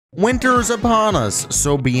Winter is upon us,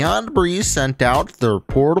 so Beyond Breeze sent out their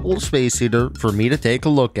portable space heater for me to take a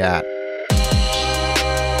look at.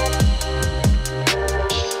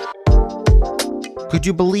 Could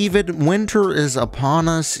you believe it? Winter is upon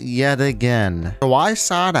us yet again. So I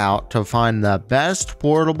sought out to find the best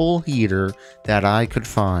portable heater that I could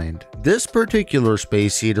find. This particular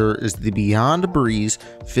space heater is the Beyond Breeze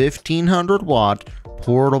 1500 watt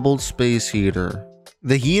portable space heater.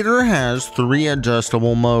 The heater has 3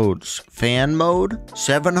 adjustable modes: fan mode,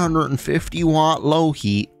 750 watt low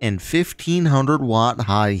heat, and 1500 watt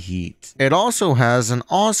high heat. It also has an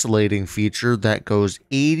oscillating feature that goes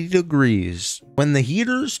 80 degrees. When the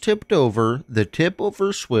heater is tipped over, the tip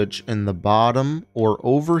over switch in the bottom or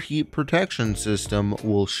overheat protection system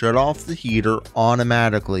will shut off the heater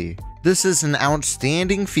automatically. This is an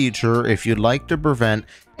outstanding feature if you'd like to prevent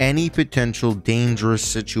any potential dangerous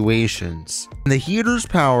situations. The heater is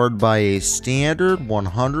powered by a standard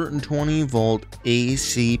 120 volt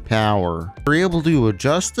AC power. You're able to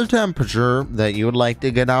adjust the temperature that you would like to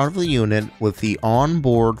get out of the unit with the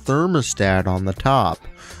onboard thermostat on the top,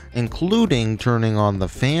 including turning on the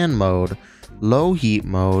fan mode, low heat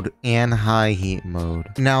mode, and high heat mode.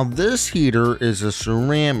 Now this heater is a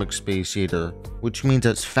ceramic space heater, which means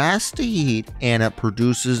it's fast to heat and it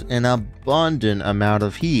produces an abundant amount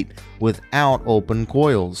of heat without open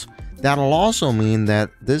coils. That'll also mean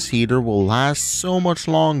that this heater will last so much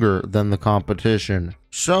longer than the competition.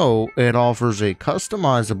 So it offers a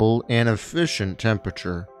customizable and efficient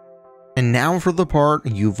temperature. And now for the part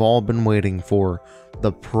you've all been waiting for,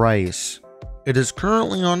 the price. It is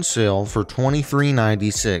currently on sale for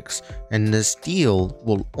 $23.96, and this deal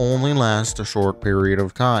will only last a short period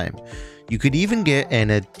of time. You could even get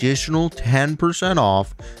an additional 10%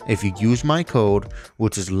 off if you use my code,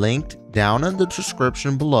 which is linked down in the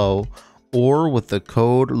description below, or with the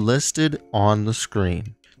code listed on the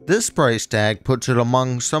screen. This price tag puts it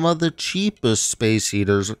among some of the cheapest space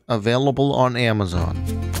heaters available on Amazon.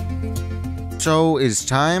 So it's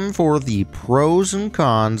time for the pros and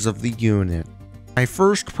cons of the unit. My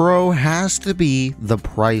first pro has to be the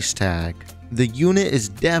price tag. The unit is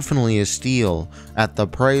definitely a steal at the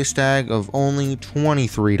price tag of only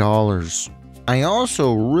 $23. I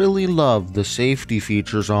also really love the safety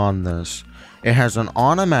features on this. It has an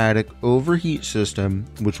automatic overheat system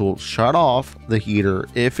which will shut off the heater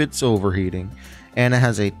if it's overheating, and it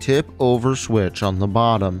has a tip over switch on the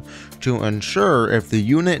bottom to ensure if the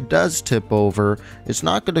unit does tip over, it's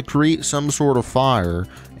not going to create some sort of fire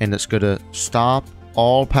and it's going to stop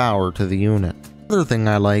all power to the unit. Another thing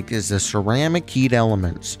I like is the ceramic heat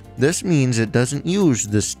elements. This means it doesn't use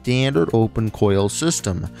the standard open coil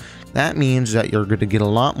system. That means that you're going to get a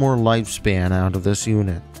lot more lifespan out of this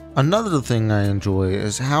unit. Another thing I enjoy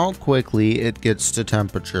is how quickly it gets to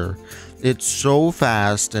temperature. It's so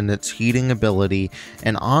fast in its heating ability,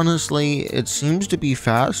 and honestly, it seems to be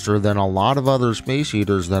faster than a lot of other space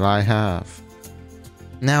heaters that I have.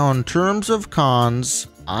 Now, in terms of cons,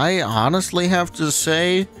 I honestly have to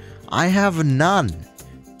say I have none.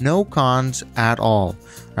 No cons at all.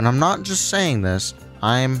 And I'm not just saying this,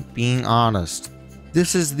 I'm being honest.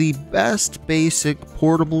 This is the best basic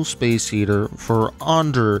portable space heater for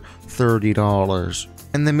under $30.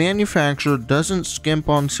 And the manufacturer doesn't skimp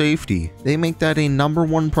on safety. They make that a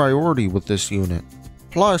 #1 priority with this unit.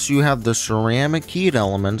 Plus, you have the ceramic heat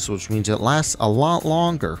elements, which means it lasts a lot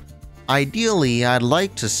longer. Ideally, I'd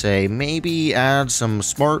like to say maybe add some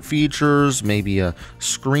smart features, maybe a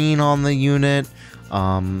screen on the unit,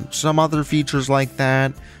 some other features like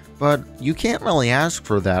that. But you can't really ask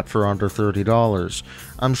for that for under $30.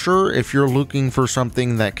 I'm sure if you're looking for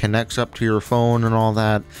something that connects up to your phone and all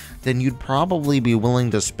that, then you'd probably be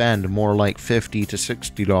willing to spend more like $50 to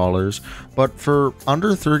 $60. But for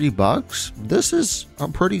under 30 bucks, this is a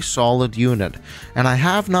pretty solid unit, and I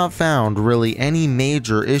have not found really any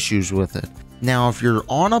major issues with it. Now, if you're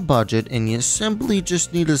on a budget and you simply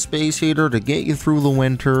just need a space heater to get you through the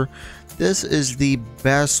winter, this is the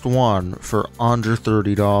best one for under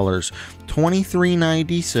 $30.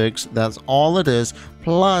 $23.96, that's all it is.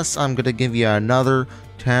 Plus, I'm going to give you another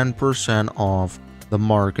 10% off the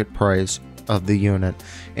market price of the unit.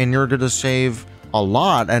 And you're going to save a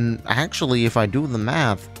lot. And actually, if I do the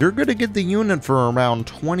math, you're going to get the unit for around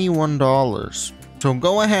 $21. So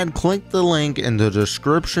go ahead, click the link in the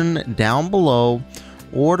description down below,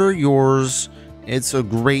 order yours. It's a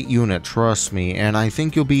great unit, trust me, and I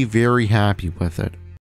think you'll be very happy with it.